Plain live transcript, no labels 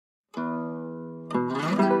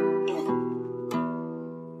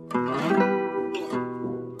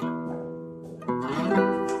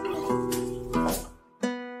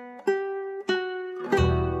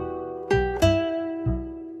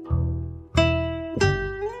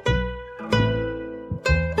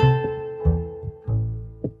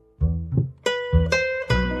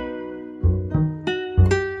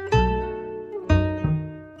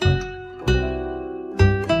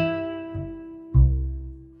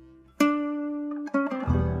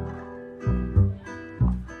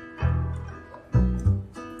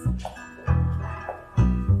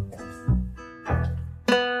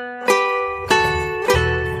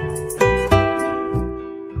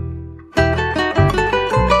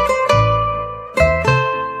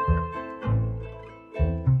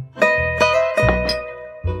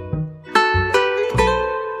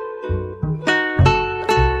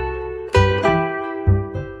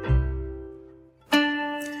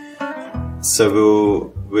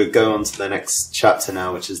So we'll go on to the next chapter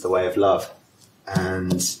now, which is the way of love.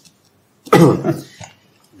 And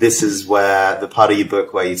this is where the part of your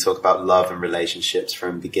book where you talk about love and relationships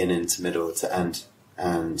from beginning to middle to end,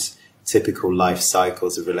 and typical life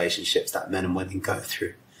cycles of relationships that men and women go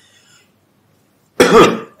through.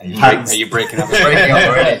 Are you breaking up? Breaking up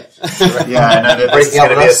already. Yeah, I know that this is going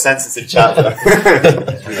to be a sensitive chapter.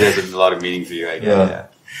 There's a lot of meaning for you, I guess.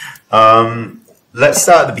 Yeah. Let's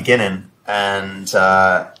start at the beginning. And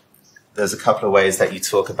there's a couple of ways that you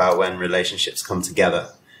talk about when relationships come together.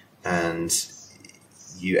 And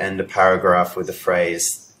you end a paragraph with the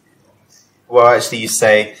phrase, well, actually you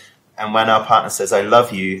say, and when our partner says, I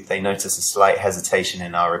love you, they notice a slight hesitation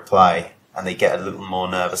in our reply, and they get a little more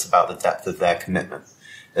nervous about the depth of their commitment.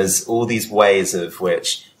 There's all these ways of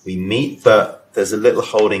which we meet, but there's a little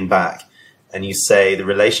holding back. And you say the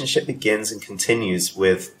relationship begins and continues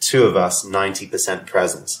with two of us 90%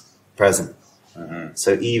 present. Mm-hmm.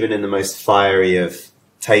 So even in the most fiery of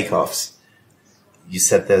takeoffs, you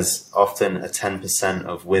said there's often a 10%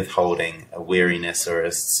 of withholding, a weariness or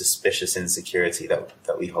a suspicious insecurity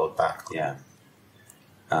that we hold back. Yeah.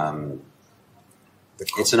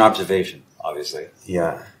 It's an observation, obviously.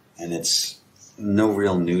 Yeah. And it's no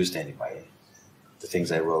real news to anybody. The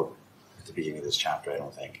things I wrote at the beginning of this chapter, I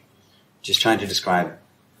don't think. Just trying to describe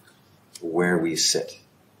where we sit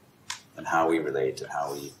and how we relate and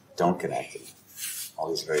how we don't connect and all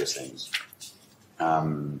these various things.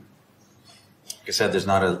 Like I said, a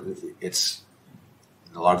lot of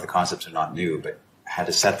the concepts are not new, but I had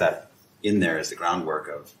to set that in there as the groundwork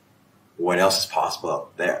of what else is possible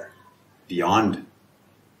out there beyond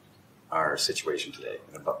our situation today,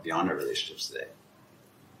 and beyond our relationships today.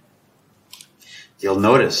 You'll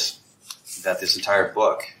notice that this entire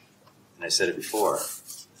book, and I said it before,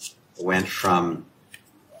 went from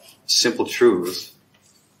simple truths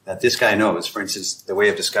that this guy knows. For instance, the way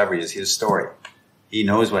of discovery is his story. He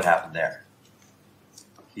knows what happened there.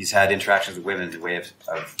 He's had interactions with women in the way of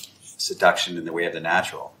seduction, in the way of the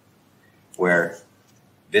natural, where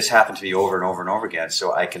this happened to me over and over and over again,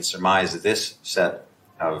 so I can surmise this set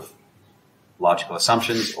of logical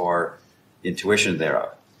assumptions or intuition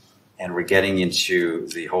thereof. And we're getting into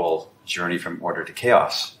the whole journey from order to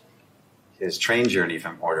chaos, his train journey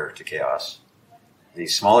from order to chaos, the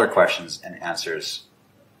smaller questions and answers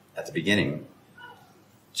at the beginning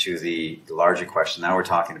to the larger question. Now we're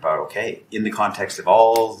talking about, okay, in the context of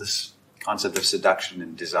all this concept of seduction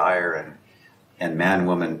and desire and man,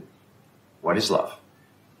 woman, what is love?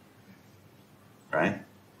 Right?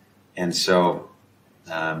 And so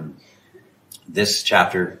this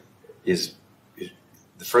chapter is, the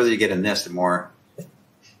further you get in this, the more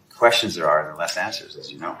questions there are and the less answers, as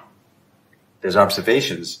you know. There's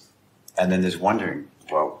observations, and then there's wondering,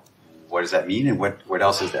 well, what does that mean, and what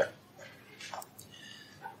else is there?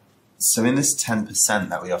 So in this 10%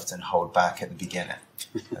 that we often hold back at the beginning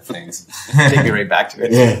of things. Take me right back to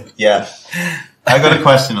it. Yeah. I got a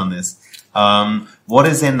question on this. What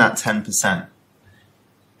is in that 10%?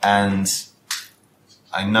 And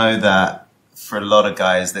I know that for a lot of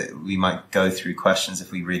guys that we might go through questions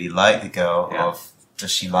if we really like the girl of,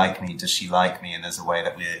 does she like me? Does she like me? And there's a way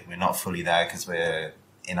that we're not fully there because we're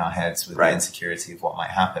in our heads with the insecurity of what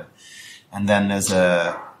might happen. And then there's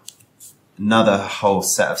another whole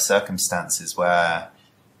set of circumstances where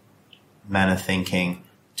men are thinking,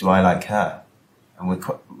 do I like her? And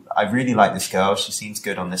I really like this girl. She seems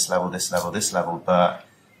good on this level, this level, this level, but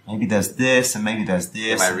maybe there's this and maybe there's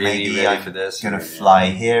this. Am I really maybe ready I'm for this? going to fly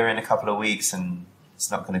here in a couple of weeks and it's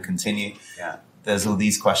not going to continue. Yeah. There's all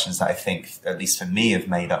these questions that I think, at least for me, have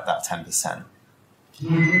made up that 10%.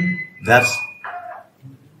 That's...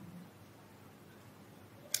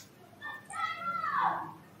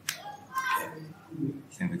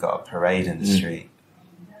 I think we've got a parade in the street.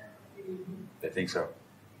 I think so.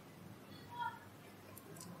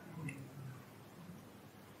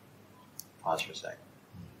 Pause for a sec.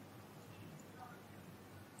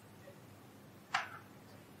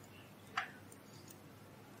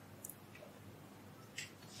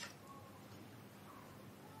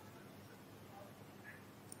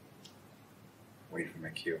 Wait for my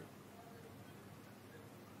cue.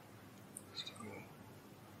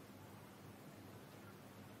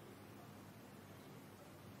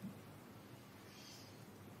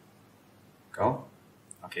 Go?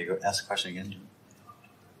 Okay, go ask the question again.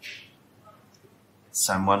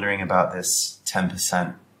 So I'm wondering about this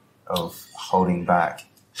 10% of holding back.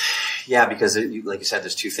 Yeah, because like you said,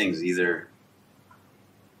 there's two things. Either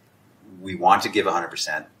we want to give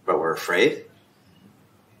 100%, but we're afraid,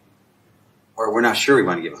 or we're not sure we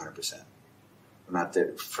want to give 100%. I'm not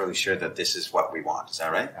fully sure that this is what we want. Is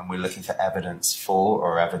that right? And we're looking for evidence for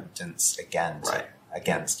or evidence against. Right.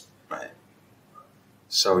 Against. Right.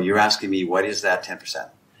 So you're asking me, what is that 10%?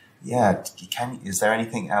 Yeah. Is there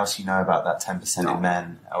anything else you know about that 10% No. in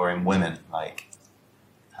men or in women? Like,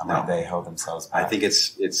 how might they hold themselves back? I think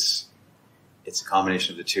it's a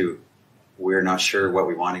combination of the two. We're not sure what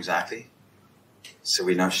we want exactly, so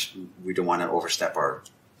we don't want to overstep our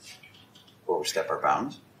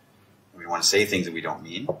bounds. We want to say things that we don't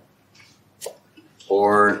mean,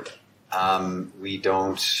 or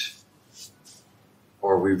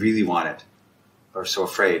we really want it, or so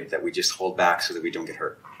afraid that we just hold back so that we don't get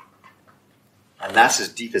hurt. And that's as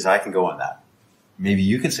deep as I can go on that. Maybe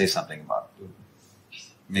you can say something about it.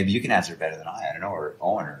 Maybe you can answer better than I don't know, or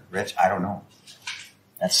Owen or Rich, I don't know.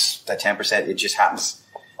 That's that 10%, it just happens.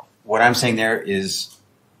 What I'm saying there is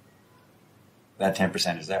that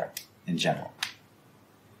 10% is there in general.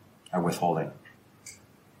 Or withholding.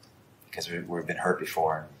 Because we've been hurt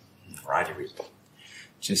before in a variety of reasons.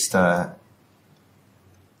 Just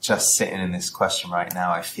sitting in this question right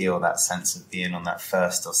now, I feel that sense of being on that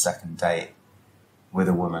first or second date with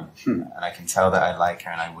a woman. And I can tell that I like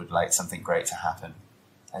her and I would like something great to happen.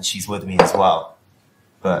 And she's with me as well.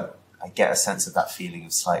 But I get a sense of that feeling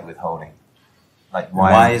of slight withholding. Like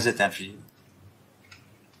why is it that for you?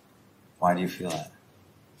 Why do you feel that?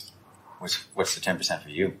 What's the 10% for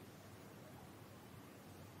you?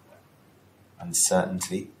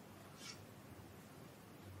 Uncertainty.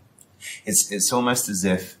 It's almost as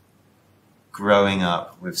if growing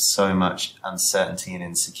up with so much uncertainty and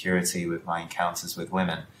insecurity with my encounters with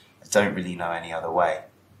women, I don't really know any other way.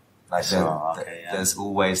 Like there's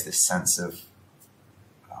always this sense of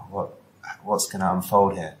what's going to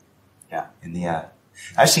unfold here, in the air.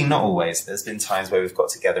 Actually, not always. There's been times where we've got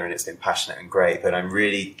together and it's been passionate and great, but I'm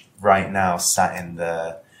really right now sat in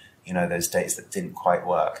those dates that didn't quite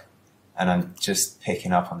work, and I'm just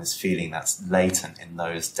picking up on this feeling that's latent in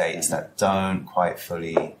those dates that don't quite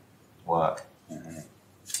fully work.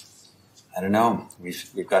 I don't know.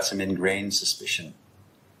 We've got some ingrained suspicion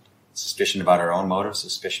about our own motives,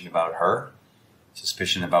 suspicion about her,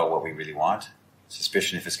 suspicion about what we really want,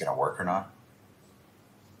 suspicion if it's going to work or not.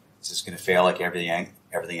 Is this going to fail like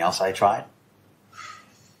everything else I tried?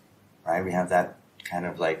 Right? We have that kind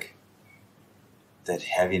of like that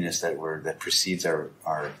heaviness that precedes our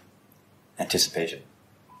anticipation.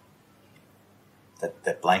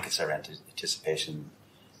 That blankets our anticipation,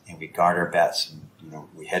 and we guard our bets, and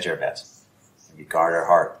we hedge our bets, and we guard our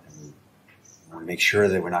heart, and we want to make sure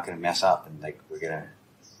that we're not going to mess up, and I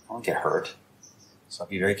won't get hurt. So I'll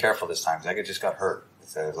be very careful this time, because I just got hurt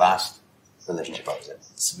with the last relationship I was in.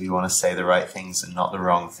 So we want to say the right things and not the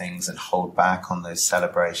wrong things, and hold back on those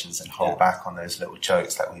celebrations and hold back on those little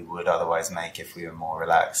jokes that we would otherwise make if we were more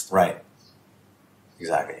relaxed. Right.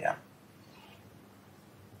 Exactly, yeah.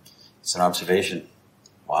 It's an observation.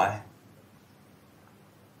 Why?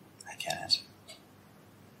 I can't answer.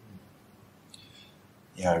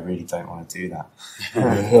 Yeah, I really don't want to do that.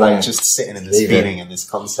 Like just sitting in this feeling and this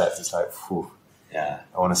concept is like, whew. Yeah.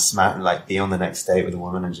 I want to be on the next date with a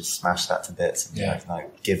woman and just smash that to bits and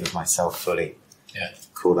like give of myself fully. Yeah.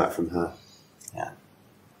 Call that from her. Yeah.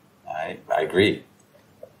 I agree.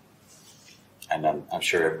 And I'm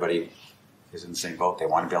sure everybody is in the same boat. They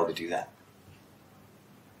want to be able to do that.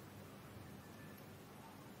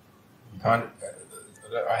 I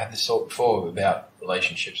had this thought before about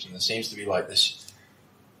relationships, and there seems to be like this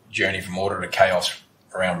journey from order to chaos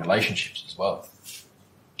around relationships as well.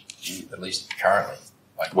 At least currently.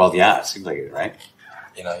 It seems like it, right?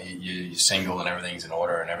 You're single and everything's in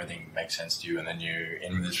order and everything makes sense to you, and then you're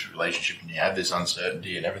in this relationship and you have this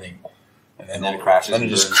uncertainty and everything, and then it crashes. Then it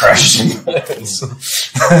just crashes and burns.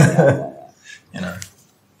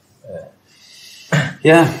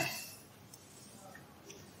 Yeah.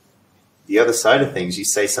 The other side of things, you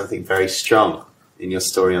say something very strong in your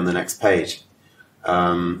story on the next page.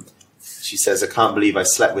 She says, I can't believe I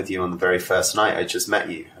slept with you on the very first night I just met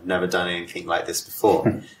you. I've never done anything like this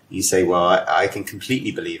before. You say, well, I can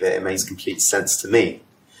completely believe it. It makes complete sense to me.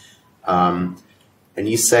 And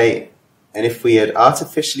you say, and if we had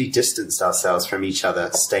artificially distanced ourselves from each other,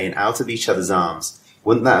 staying out of each other's arms,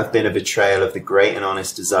 wouldn't that have been a betrayal of the great and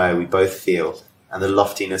honest desire we both feel and the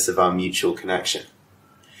loftiness of our mutual connection?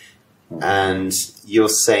 And you're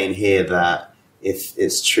saying here that if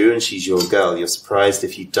it's true and she's your girl, you're surprised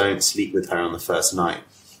if you don't sleep with her on the first night.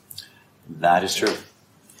 That is true.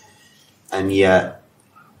 And yet,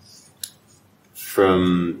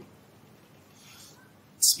 from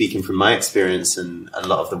speaking from my experience, and a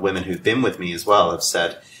lot of the women who've been with me as well have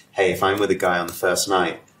said, hey, if I'm with a guy on the first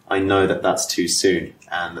night, I know that that's too soon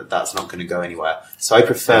and that that's not going to go anywhere. So I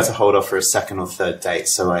prefer to hold off for a second or third date,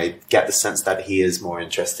 so I get the sense that he is more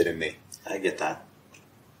interested in me. I get that.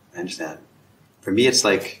 I understand. For me, it's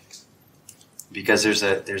like, because there's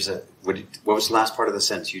a what was the last part of the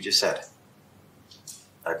sentence you just said?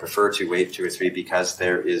 I prefer to wait 2 or 3 because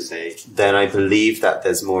there is a... Then I believe that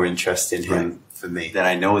there's more interest in him for me. That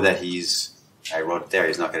I know that I wrote it there,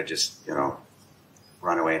 he's not going to just,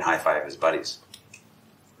 run away and high-five his buddies.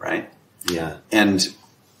 Right? Yeah. And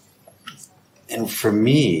for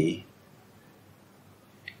me,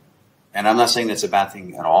 and I'm not saying that's a bad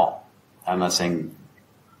thing at all. I'm not saying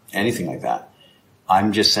anything like that.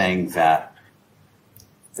 I'm just saying that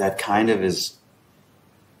kind of is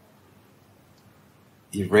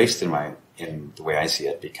erased in the way I see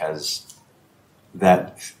it, because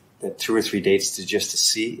that 2 or 3 dates to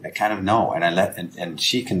see, I kind of know, and and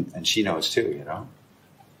she knows too,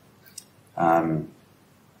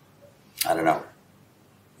 I don't know.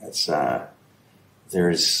 It's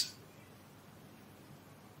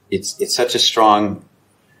it's such a strong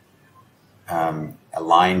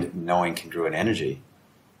aligned, knowing, congruent energy.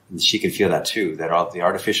 And she can feel that too. That the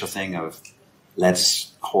artificial thing of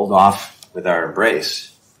let's hold off with our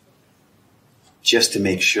embrace just to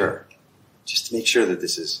make sure that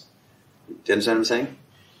this is. Do you understand what I'm saying?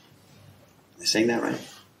 Am I saying that right?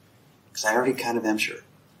 Because I already kind of am sure.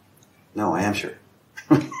 No, I am sure.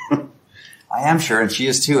 I am sure, and she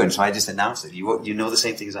is too, and so I just announced it. You know the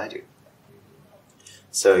same thing as I do.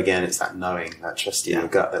 So again, it's that knowing, that trusting your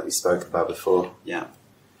gut that we spoke about before. Yeah.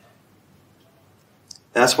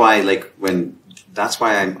 That's why,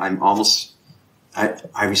 I'm almost,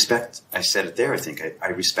 I respect, I said it there, I think, I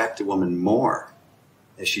respect a woman more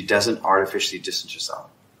if she doesn't artificially distance herself.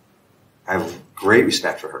 I have great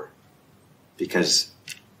respect for her because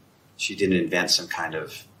she didn't invent some kind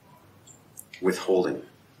of withholding.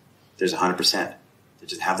 There's 100%. They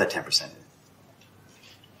just have that 10% in it.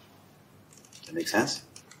 Does that make sense?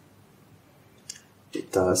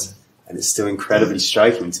 It does. And it's still incredibly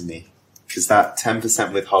striking to me, because that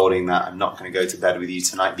 10% withholding, that I'm not going to go to bed with you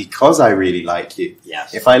tonight because I really like you.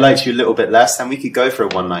 Yes. If I liked you a little bit less, then we could go for a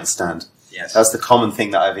one-night stand. Yes. That's the common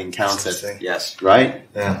thing that I've encountered. Yes. Right?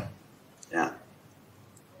 Yeah. Yeah.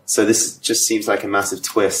 So this just seems like a massive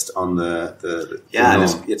twist on the yeah, norm.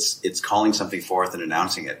 and it's calling something forth and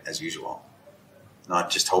announcing it as usual. Not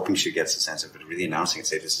just hoping she gets a sense of it, but really announcing it,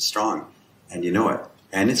 say this is strong. And you know it.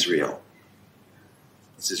 And it's real.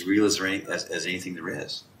 It's as real as anything there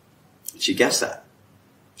is. And she gets that.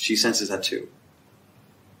 She senses that too.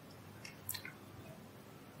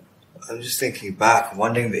 I'm just thinking back,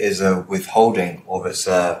 wondering if it is a withholding or if it's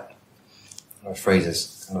a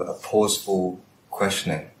phrases, kind of a pauseful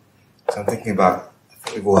questioning. So I'm thinking about, I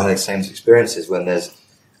think we've all had the same experiences when there's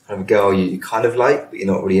kind of a girl you kind of like, but you're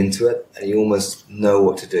not really into it, and you almost know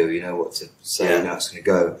what to do, you know what to say, you know how it's going to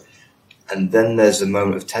go. And then there's a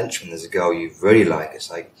moment of tension when there's a girl you really like.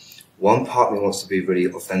 It's like one part of me wants to be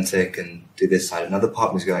really authentic and do this side, another part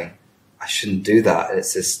of me is going, I shouldn't do that. And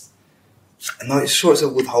it's this, I'm not sure it's a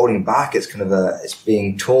withholding back, it's kind of it's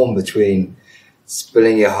being torn between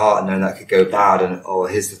spilling your heart and knowing that could go bad, and oh,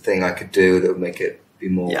 here's the thing I could do that would make it be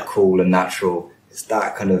more cool and natural. It's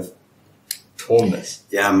that kind of tornness.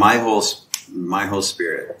 Yeah, my whole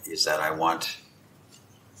spirit is that I want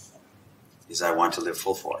to live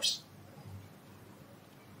full force.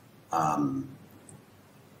 And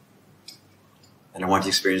I want to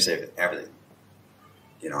experience everything.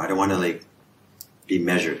 You know, I don't want to be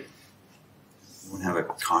measured. I want to have a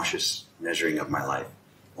cautious measuring of my life.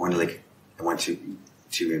 I want to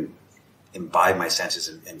imbibe my senses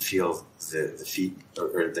and feel the feet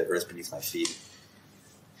or the earth beneath my feet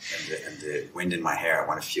and the wind in my hair. I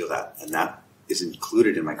want to feel that, and that is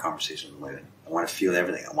included in my conversation with women. I want to feel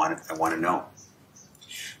everything. I want to know.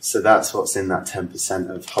 So that's what's in that 10%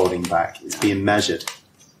 of holding back. It's being measured.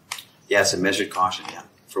 Yeah, it's a measured caution. Yeah,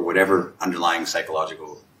 for whatever underlying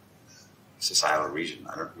psychological, societal reason.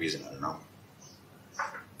 I don't know.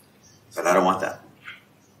 But I don't want that.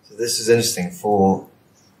 So this is interesting for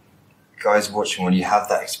guys watching. When you have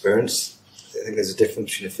that experience, I think there's a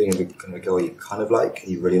difference between a feeling of kind of a girl you kind of like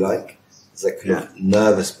and you really like. There's that kind of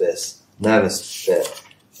nervous bit.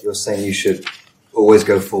 You're saying you should always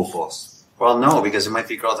go full force. Well, no, because it might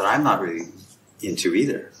be a girl that I'm not really into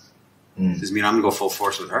either. Doesn't mean I'm going to go full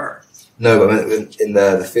force with her. No, but in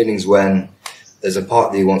the feelings when there's a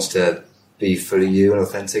part that you wants to be fully you and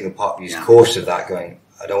authentic, and a part of you is cautious of that, going,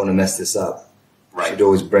 I don't want to mess this up. Right. You should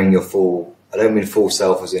always bring your full, I don't mean full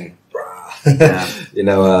self as in, kind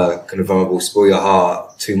of vulnerable, spoil your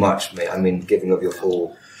heart too much, mate. I mean, giving of your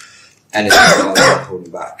full energy,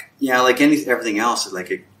 holding back. Yeah, like everything else,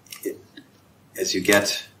 like as you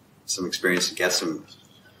get some experience and get some,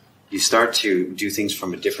 you start to do things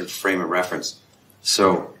from a different frame of reference.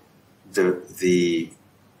 So the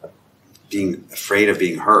being afraid of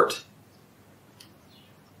being hurt.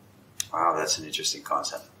 Wow, that's an interesting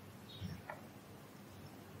concept.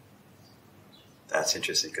 That's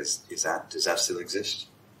interesting because does that still exist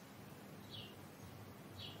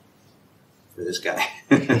for this guy?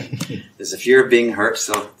 Does the fear of being hurt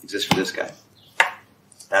still exist for this guy?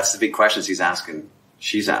 That's the big questions he's asking.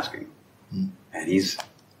 She's asking, and he's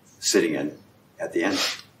sitting in at the end.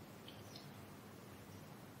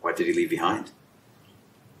 What did he leave behind?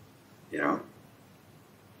 You know,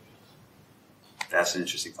 that's an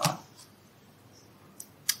interesting thought.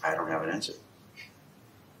 I don't have an answer.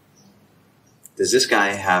 Does this guy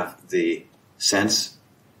have the sense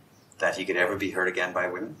that he could ever be hurt again by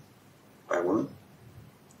women? By a woman?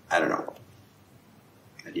 I don't know.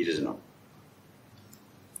 And he doesn't know.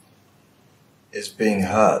 Is being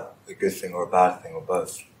hurt a good thing or a bad thing or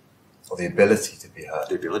both? Or the ability to be hurt?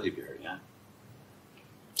 The ability to be hurt, yeah.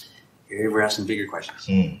 Here we're asking bigger questions.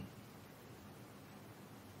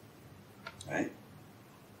 Right?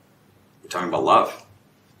 We're talking about love.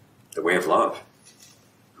 The way of love.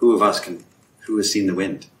 Who has seen the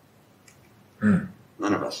wind? None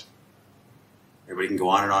of us. Everybody can go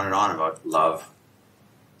on and on and on about love,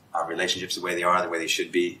 our relationships the way they are, the way they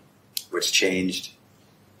should be, what's changed,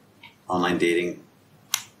 online dating.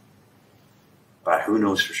 But who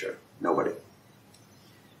knows for sure? Nobody.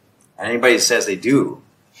 And anybody that says they do,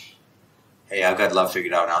 hey, I've got love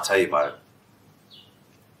figured out and I'll tell you about it.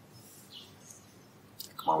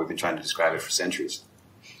 Come on, we've been trying to describe it for centuries.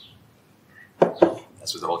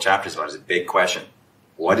 That's what the whole chapter is about. It's a big question.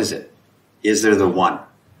 What is it? Is there the one?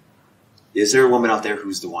 Is there a woman out there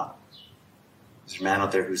who's the one? Is there a man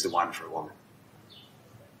out there who's the one for a woman?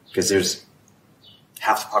 Because there's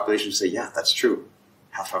half the population would say, yeah, that's true.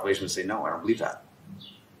 Half the population would say, no, I don't believe that.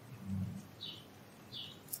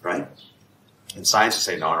 Right? And science would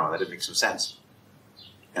say, no, that doesn't make some sense.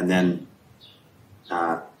 And then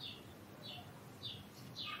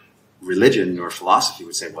religion or philosophy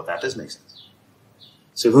would say, well, that does make sense.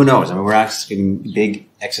 So who knows? I mean, we're asking big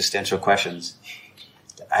existential questions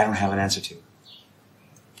that I don't have an answer to.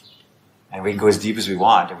 And we can go as deep as we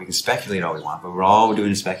want, and we can speculate all we want, but we're all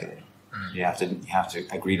doing is speculating. You have to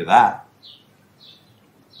agree to that.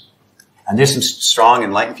 And there's some strong,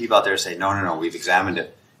 enlightened people out there who say, no, we've examined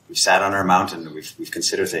it. We've sat on our mountain, and we've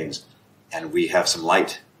considered things, and we have some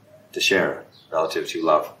light to share relative to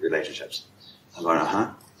love, relationships. I'm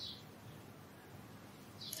going,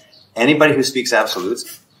 Anybody who speaks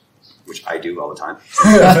absolutes, which I do all the time,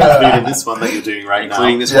 including this one that you're doing right now,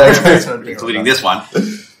 including this one.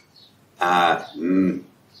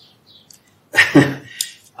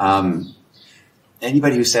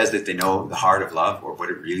 Anybody who says that they know the heart of love or what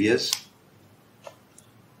it really is,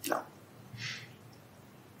 no.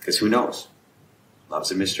 Because who knows?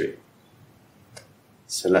 Love's a mystery.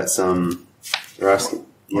 So let's, we're asking,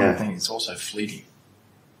 I think it's also fleeting.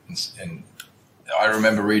 And I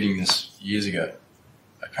remember reading this years ago.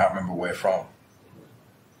 I can't remember where from.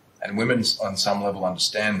 And women on some level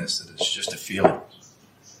understand this, that it's just a feeling.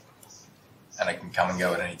 And it can come and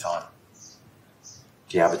go at any time.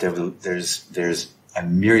 Yeah, but there's a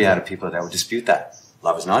myriad of people that would dispute that.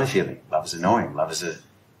 Love is not a feeling. Love is a knowing. Love is a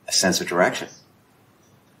sense of direction.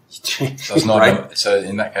 So it's not. Right? So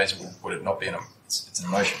in that case, would it not be it's an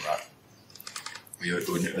emotion, right?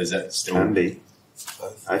 Is that still? Can be.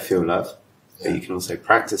 I feel love, but you can also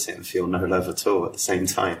practice it and feel no love at all at the same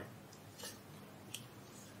time.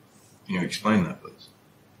 Can you explain that, please?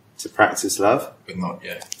 To practice love, but not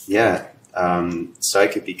Yeah. So I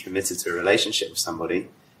could be committed to a relationship with somebody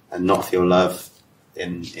and not feel love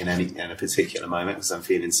in a particular moment because I'm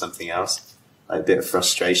feeling something else, like a bit of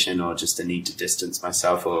frustration or just a need to distance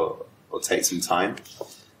myself or take some time.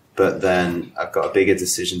 But then I've got a bigger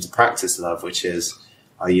decision to practice love, which is,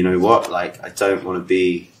 you know what? Like I don't want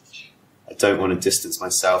to distance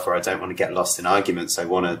myself, or I don't want to get lost in arguments. I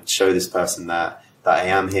want to show this person that I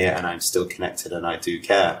am here and I'm still connected and I do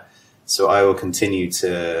care. So I will continue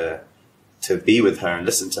to be with her and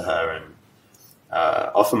listen to her and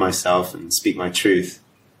offer myself and speak my truth,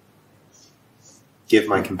 give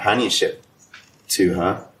my companionship to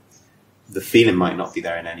her. The feeling might not be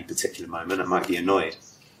there in any particular moment. I might be annoyed.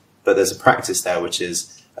 But there's a practice there, which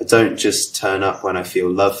is I don't just turn up when I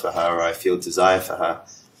feel love for her or I feel desire for her.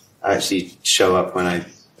 I actually show up when I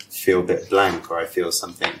feel a bit blank or I feel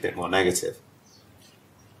something a bit more negative.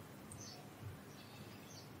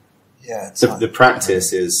 Yeah. The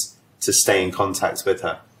practice is to stay in contact with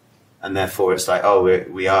her. And therefore it's like,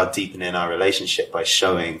 we are deepening our relationship by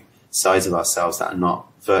showing sides of ourselves that are not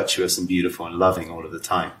virtuous and beautiful and loving all of the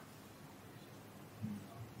time.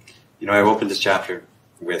 You know, I opened this chapter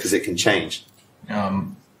Because it can change.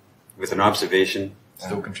 with an observation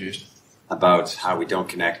Still confused. about how we don't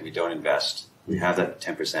connect and we don't invest. We have that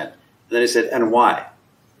 10%. And then I said, and why?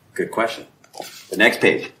 Good question. The next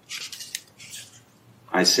page,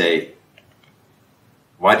 I say,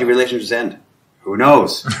 why do relationships end? Who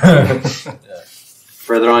knows?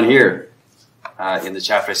 Further on here, in the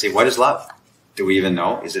chapter, I say, what is love? Do we even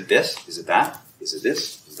know? Is it this? Is it that? Is it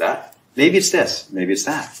this? Is that? Maybe it's this. Maybe it's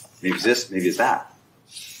that. Maybe it's this. Maybe it's that.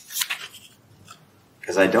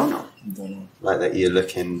 Because I don't know. Like that you're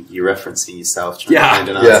referencing yourself trying Yeah. to find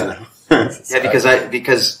an answer now.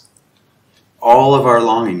 Because all of our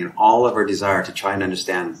longing and all of our desire to try and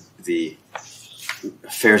understand the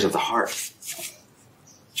affairs of the heart,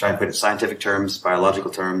 try and put it in scientific terms,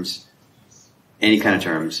 biological terms, any kind of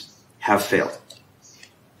terms, have failed.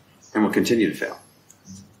 And will continue to fail.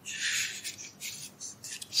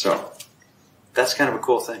 So, that's kind of a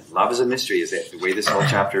cool thing. Love is a mystery, is it? The way this whole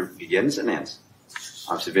chapter begins and ends.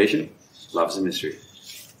 Observation, love is a mystery.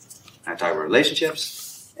 I talk about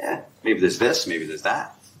relationships, yeah, maybe there's this, maybe there's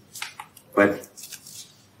that. But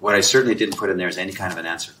what I certainly didn't put in there is any kind of an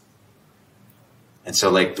answer. And so,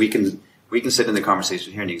 like, we can sit in the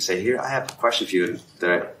conversation here and you can say, here, I have a question for you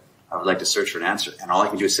that I would like to search for an answer. And all I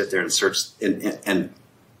can do is sit there and search and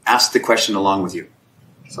ask the question along with you.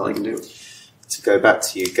 That's all I can do. To go back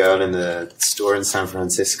to your girl in the store in San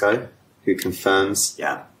Francisco who confirms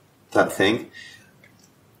that thing,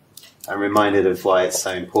 I'm reminded of why it's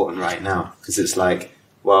so important right now. Because it's like,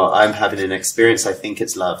 well, I'm having an experience. I think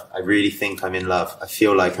it's love. I really think I'm in love. I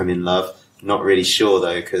feel like I'm in love. Not really sure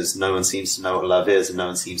though, because no one seems to know what love is and no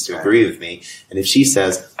one seems to agree with me. And if she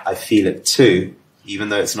says, I feel it too, even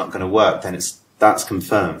though it's not going to work, then that's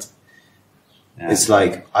confirmed. Yeah. It's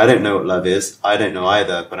like, I don't know what love is. I don't know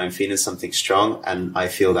either, but I'm feeling something strong and I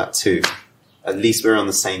feel that too. At least we're on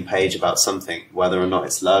the same page about something. Whether or not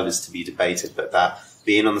it's love is to be debated, but that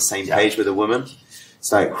being on the same page with a woman,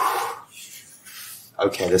 it's like,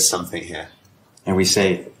 okay, there's something here. And we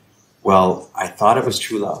say, well, I thought it was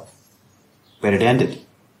true love, but it ended.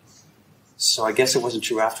 So I guess it wasn't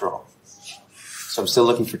true after all. So I'm still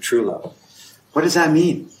looking for true love. What does that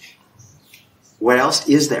mean? What else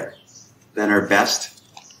is there than our best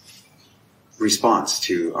response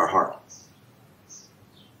to our heart?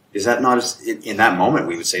 Is that not, in that moment,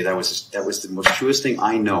 we would say that was the most truest thing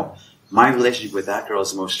I know. My relationship with that girl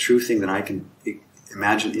is the most true thing that I can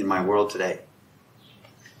imagine in my world today.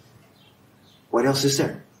 What else is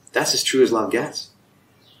there? That's as true as love gets.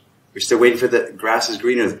 We're still waiting for the grass is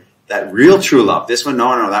greener, that real true love. This one,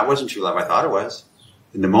 no, that wasn't true love. I thought it was.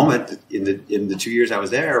 In the moment, in the 2 years I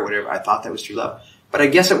was there or whatever, I thought that was true love. But I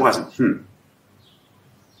guess it wasn't.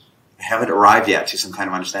 I haven't arrived yet to some kind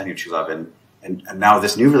of understanding of true love. And now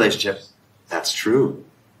this new relationship, that's true.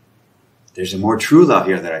 There's a more true love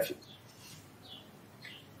here that I feel.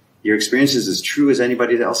 Your experience is as true as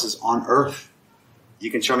anybody else's on earth.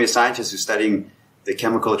 You can show me a scientist who's studying the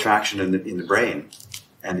chemical attraction in the brain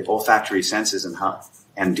and the olfactory senses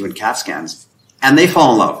and doing CAT scans, and they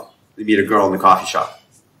fall in love. They meet a girl in the coffee shop.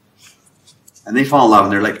 And they fall in love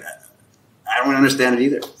and they're like, I don't understand it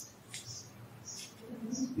either.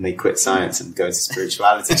 And they quit science and go to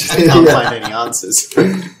spirituality because they can't find any answers.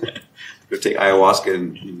 Go take ayahuasca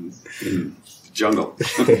in the jungle.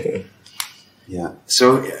 Yeah.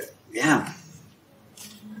 So, yeah.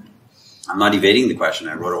 I'm not evading the question.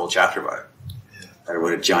 I wrote a whole chapter about it. Yeah. I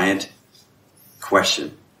wrote a giant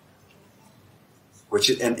question.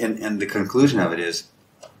 And the conclusion of it is,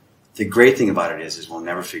 the great thing about it is we'll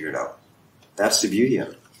never figure it out. That's the beauty of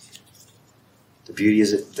it. The beauty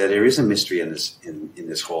is that there is a mystery in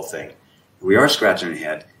this whole thing. We are scratching our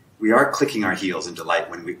head. We are clicking our heels in delight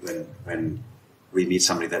when we meet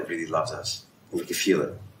somebody that really loves us. And we can feel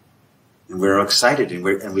it. And we're excited and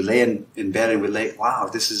we lay in bed and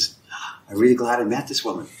wow, I'm really glad I met this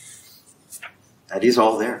woman. That is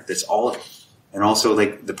all there. That's all of it. And also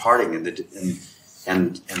like the parting and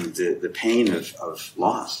the pain of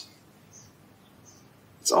loss.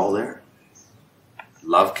 It's all there.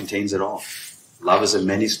 Love contains it all. Love is a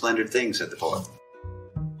many splendored thing, said the poet.